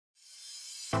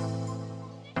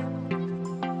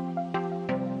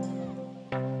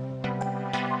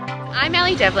I'm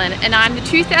Alli Devlin and I'm the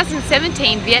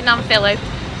 2017 Vietnam Fellow.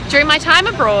 During my time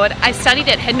abroad, I studied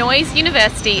at Hanoi's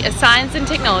University of Science and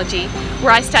Technology,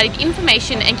 where I studied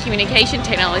information and communication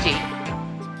technology.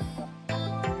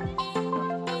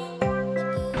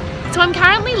 So I'm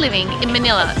currently living in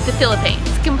Manila, the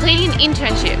Philippines, completing an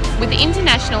internship with the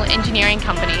International Engineering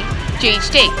Company,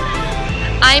 GHD.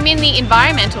 I'm in the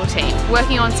environmental team,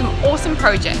 working on some awesome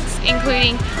projects,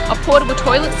 including a portable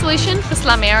toilet solution for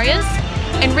slum areas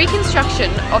and reconstruction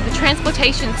of the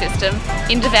transportation system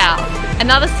in Davao,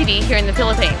 another city here in the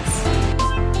Philippines.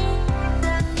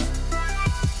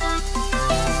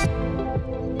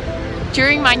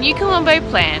 During my New Colombo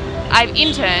plan, I've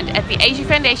interned at the Asia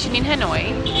Foundation in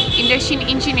Hanoi, Indochine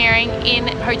Engineering in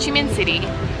Ho Chi Minh City,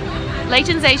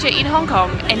 Leightons Asia in Hong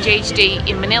Kong, and GHD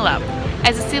in Manila.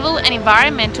 As a civil and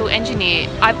environmental engineer,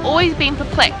 I've always been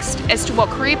perplexed as to what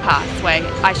career pathway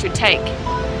I should take.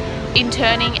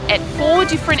 Interning at 4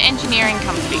 different engineering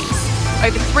companies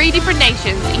over 3 different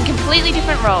nations in completely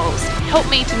different roles helped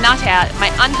me to nut out my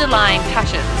underlying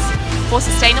passions for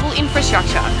sustainable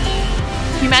infrastructure,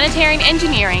 humanitarian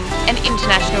engineering and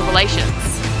international relations.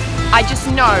 I just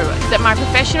know that my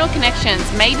professional connections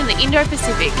made in the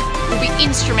Indo-Pacific will be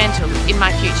instrumental in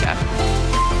my future.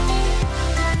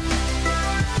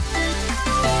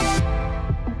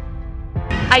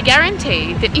 I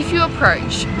guarantee that if you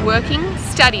approach working,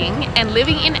 studying and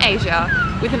living in Asia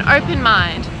with an open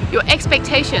mind, your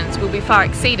expectations will be far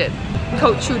exceeded.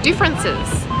 Cultural differences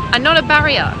are not a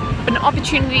barrier, but an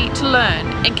opportunity to learn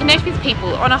and connect with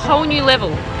people on a whole new level.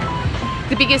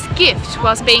 The biggest gift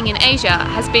whilst being in Asia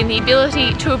has been the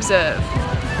ability to observe.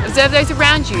 Observe those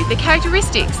around you, their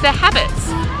characteristics, their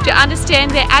habits, to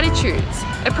understand their attitudes,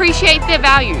 appreciate their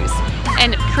values,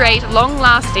 and create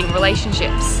long-lasting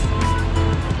relationships.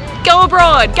 Go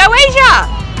abroad! Go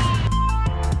Asia!